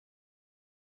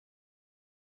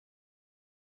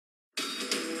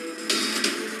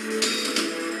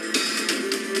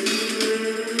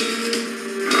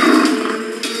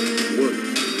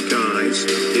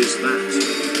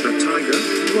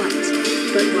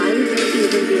Why would there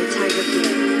even be a tiger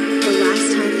here? The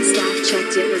last time the staff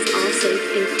checked it was all safe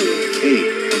and clear. Hey,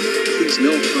 please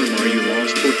no harm. Are you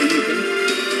lost or anything?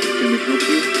 Can we help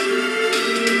you?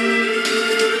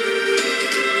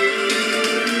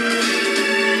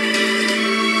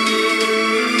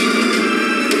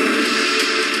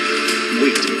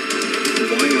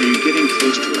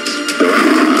 Close to us.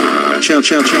 Chow,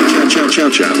 chow, chow, chow, chow, chow,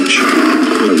 chow.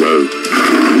 Whoa, whoa.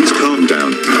 Please calm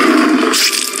down. The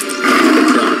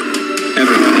crowd.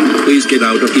 Everybody, please get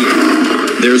out of here.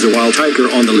 There's a wild tiger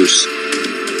on the loose.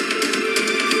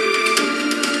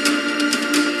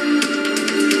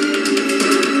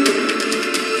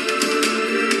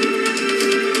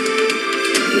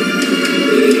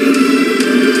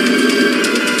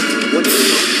 What the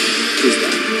fuck is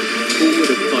that? Who would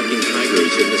have fucking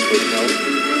tigers in this hotel?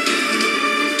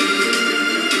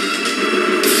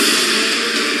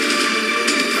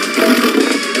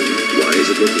 Why is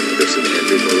it looking at us in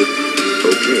Henry mode?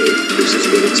 Okay, this is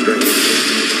getting strange.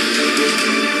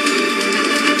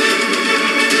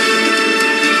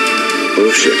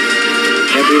 Oh shit.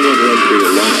 Everyone run for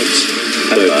your lives.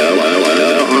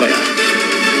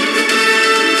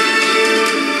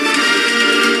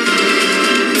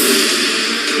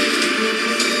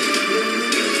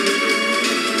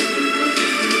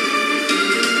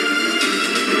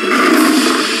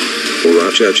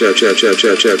 Chow, chow, chow, chow,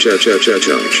 chow, chow, chow, chow, chow,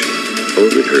 chow. Oh,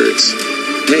 it hurts.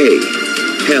 Hey,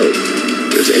 help.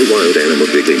 There's a wild animal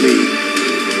digging me.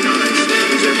 Guys,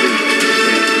 is everyone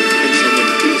okay? Can someone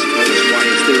please tell us why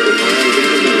is there a wild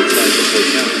animal inside the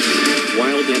hotel?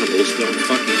 Wild animals don't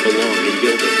fucking belong in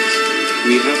buildings.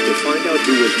 We have to find out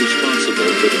who is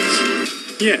responsible for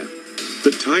this. Yeah,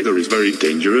 the tiger is very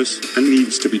dangerous and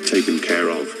needs to be taken care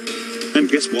of. And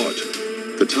guess what?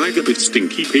 The tiger bit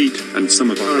Stinky Pete and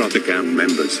some of our other gang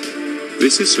members.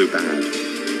 This is so bad.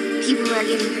 People are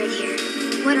getting hurt here.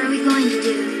 What are we going to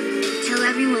do? Tell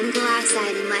everyone to go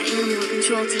outside and let animal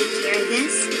control take care of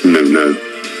this? No.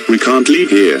 We can't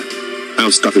leave here. Our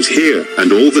stuff is here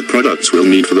and all the products we'll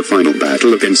need for the final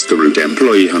battle against the rude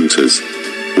employee hunters.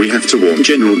 We have to warn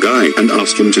General Guy and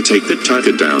ask him to take the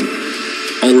tiger down.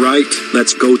 Alright,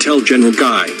 let's go tell General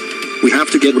Guy. We have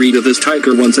to get rid of this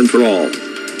tiger once and for all.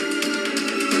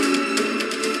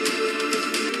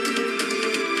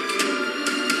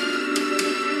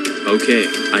 Okay,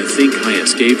 I think I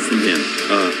escaped from him.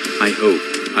 I hope.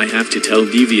 I have to tell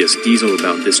Devious Diesel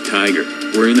about this tiger.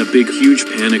 We're in a big huge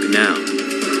panic now.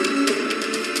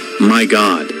 My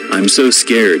god, I'm so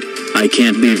scared. I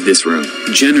can't leave this room.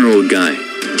 General Guy,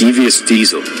 Devious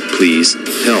Diesel, please,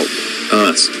 help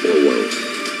us. Whoa.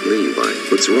 Levi,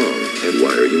 what's wrong? And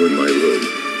why are you in my room?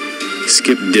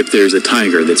 Skip Dip, there's a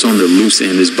tiger that's on the loose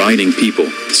and is biting people.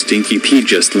 Stinky Pete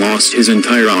just lost his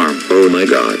entire arm. Oh my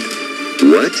god.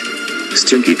 What?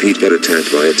 Stinky Pete got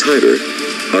attacked by a tiger?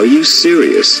 Are you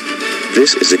serious?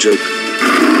 This is a joke.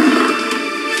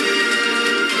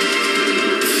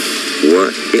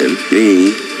 What in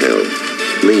the hell?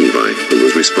 Levi, who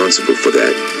was responsible for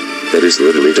that? That is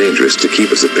literally dangerous to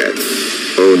keep as a pet.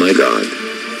 Oh my god.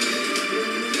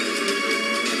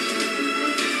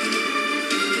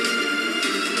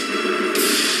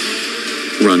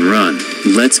 Run.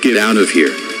 Let's get out of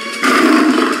here.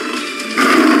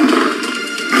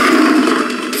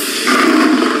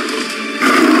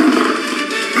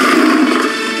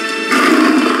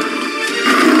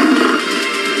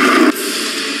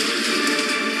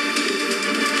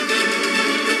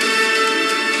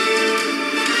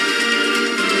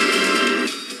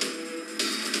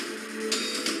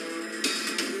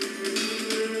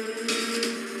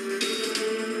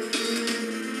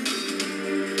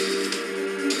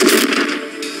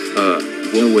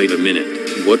 Well, wait a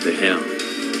minute. What the hell?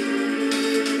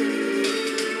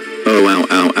 Oh, ow,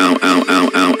 ow, ow, ow, ow,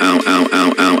 ow, ow, ow,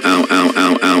 ow, ow, ow,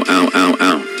 ow, ow, ow, ow, ow,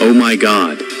 ow. Oh my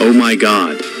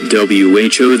god.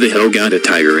 WHO, the hell got a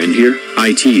tiger in here?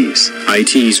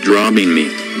 IT's dropping me.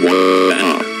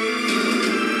 Whoa.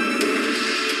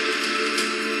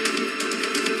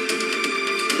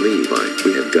 Levi,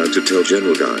 we have got to tell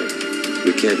General Guy.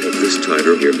 We can't have this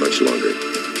tiger here much longer.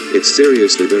 It's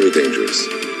seriously very dangerous.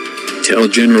 Tell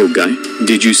General Guy,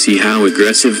 did you see how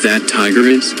aggressive that tiger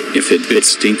is? If it bit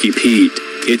Stinky Pete,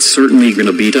 it's certainly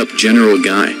gonna beat up General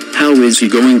Guy. How is he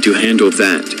going to handle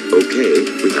that? Okay,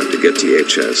 we have to get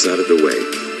THS out of the way.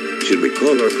 Should we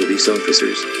call our police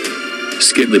officers?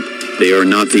 Skip they are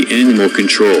not the animal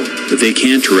control. They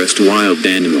can't arrest wild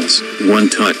animals. One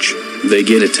touch, they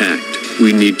get attacked.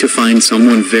 We need to find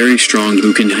someone very strong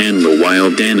who can handle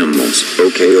wild animals.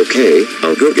 Okay,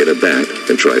 I'll go get a bat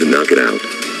and try to knock it out.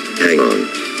 Hang on.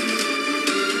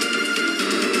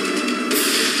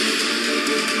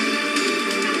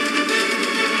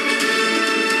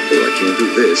 can't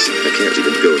do this, I can't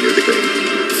even go near the thing.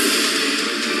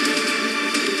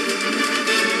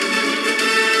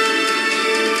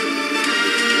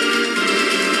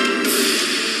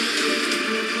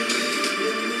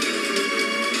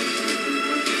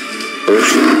 Oh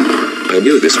shit. I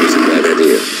knew this was a bad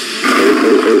idea.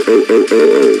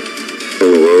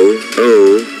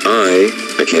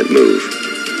 I can't move.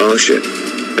 Oh shit.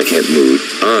 I can't move.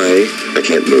 I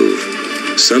can't move.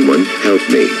 Someone help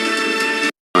me.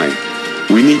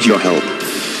 We need your help.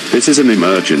 This is an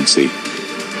emergency.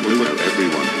 Hello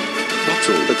everyone. What's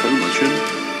all the commotion?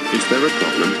 Is there a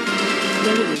problem?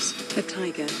 There is a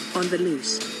tiger on the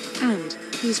loose, and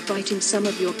he's biting some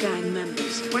of your gang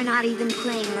members. We're not even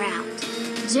playing around.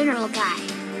 General Guy,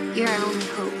 you're our only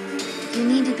hope. You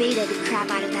need to beta the crap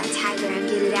out of that tiger and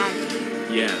get it out of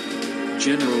here. Yeah.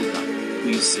 General Guy,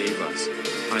 please save us.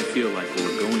 I feel like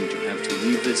we're going to have to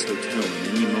leave this hotel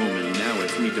in any moment now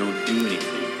if we don't do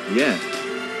anything. Yeah.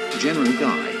 General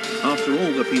Guy, after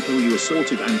all the people you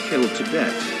assaulted and killed to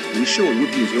death, we sure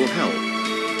would use your help.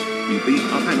 You beat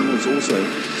up animals also,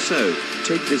 so,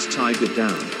 take this tiger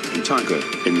down. The tiger,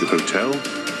 in the hotel?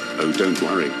 Oh, don't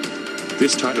worry.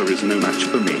 This tiger is no match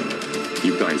for me.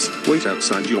 You guys, wait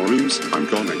outside your rooms, I'm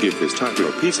gonna give this tiger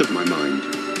a piece of my mind.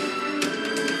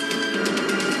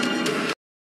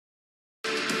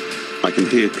 I can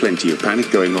hear plenty of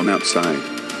panic going on outside.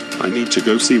 I need to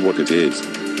go see what it is.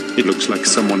 It looks like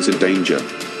someone's in danger.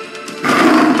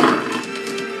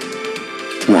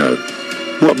 Whoa.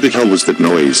 What the hell was that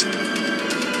noise?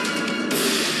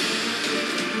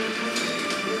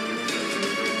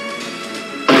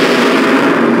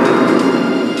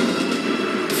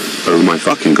 Oh my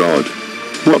fucking god.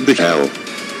 What the hell?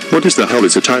 What is the hell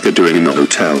is a tiger doing in a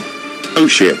hotel? Oh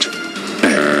shit.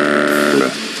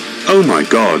 Oh my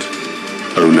god.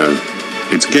 Oh no.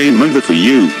 It's game over for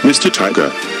you, Mr.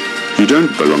 Tiger. You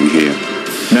don't belong here.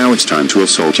 Now it's time to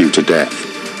assault you to death.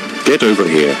 Get over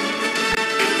here.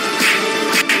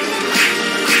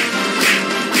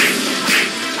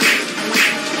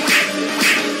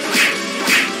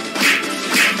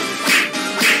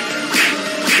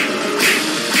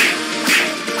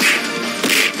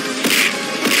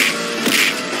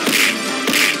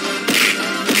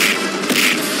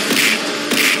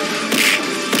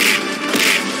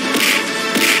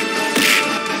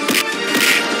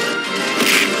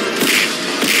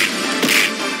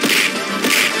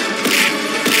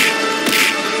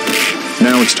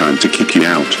 Now it's time to kick you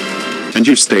out. And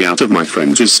you stay out of my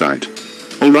friends' sight.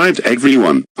 Alright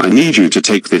everyone, I need you to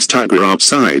take this tiger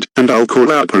outside, and I'll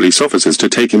call out police officers to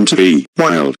take him to the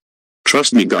wild.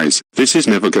 Trust me guys, this is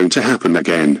never going to happen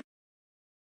again.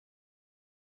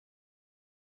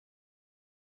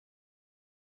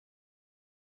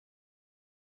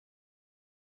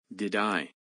 Did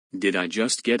I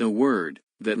just get a word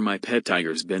that my pet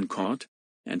tiger's been caught?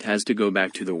 And has to go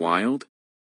back to the wild?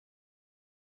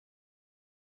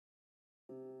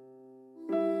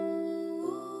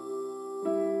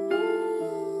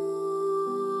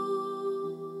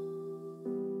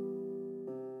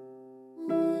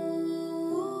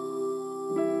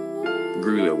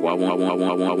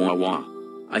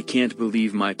 I can't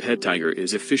believe my pet tiger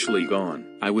is officially gone.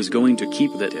 I was going to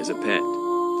keep that as a pet.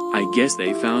 I guess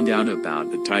they found out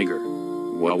about the tiger.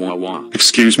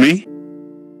 Excuse me?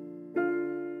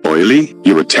 Oily,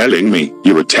 you were telling me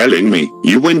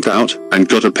you went out and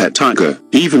got a pet tiger,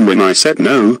 even when I said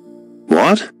no.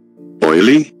 What?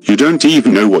 Oily, you don't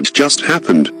even know what just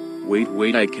happened.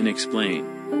 Wait, I can explain.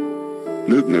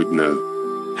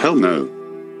 No. Hell no.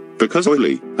 Because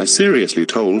Oily, I seriously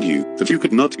told you that you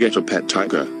could not get a pet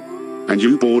tiger. And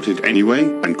you bought it anyway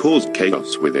and caused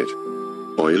chaos with it.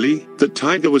 Oily, the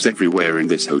tiger was everywhere in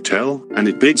this hotel, and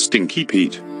it bit Stinky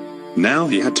Pete. Now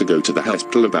he had to go to the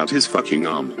hospital about his fucking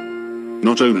arm.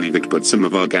 Not only that, but some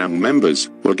of our gang members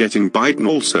were getting bitten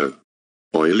also.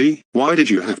 Oily, why did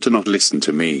you have to not listen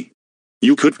to me?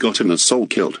 You could've gotten us all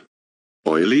killed.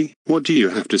 Oily, what do you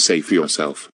have to say for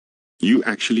yourself? You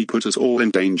actually put us all in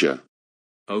danger.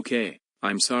 Okay,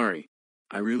 I'm sorry.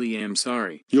 I really am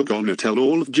sorry. You're gonna tell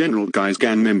all of General Guy's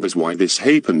gang members why this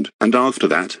happened, and after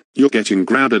that, you're getting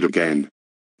grounded again.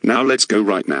 Now let's go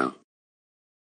right now.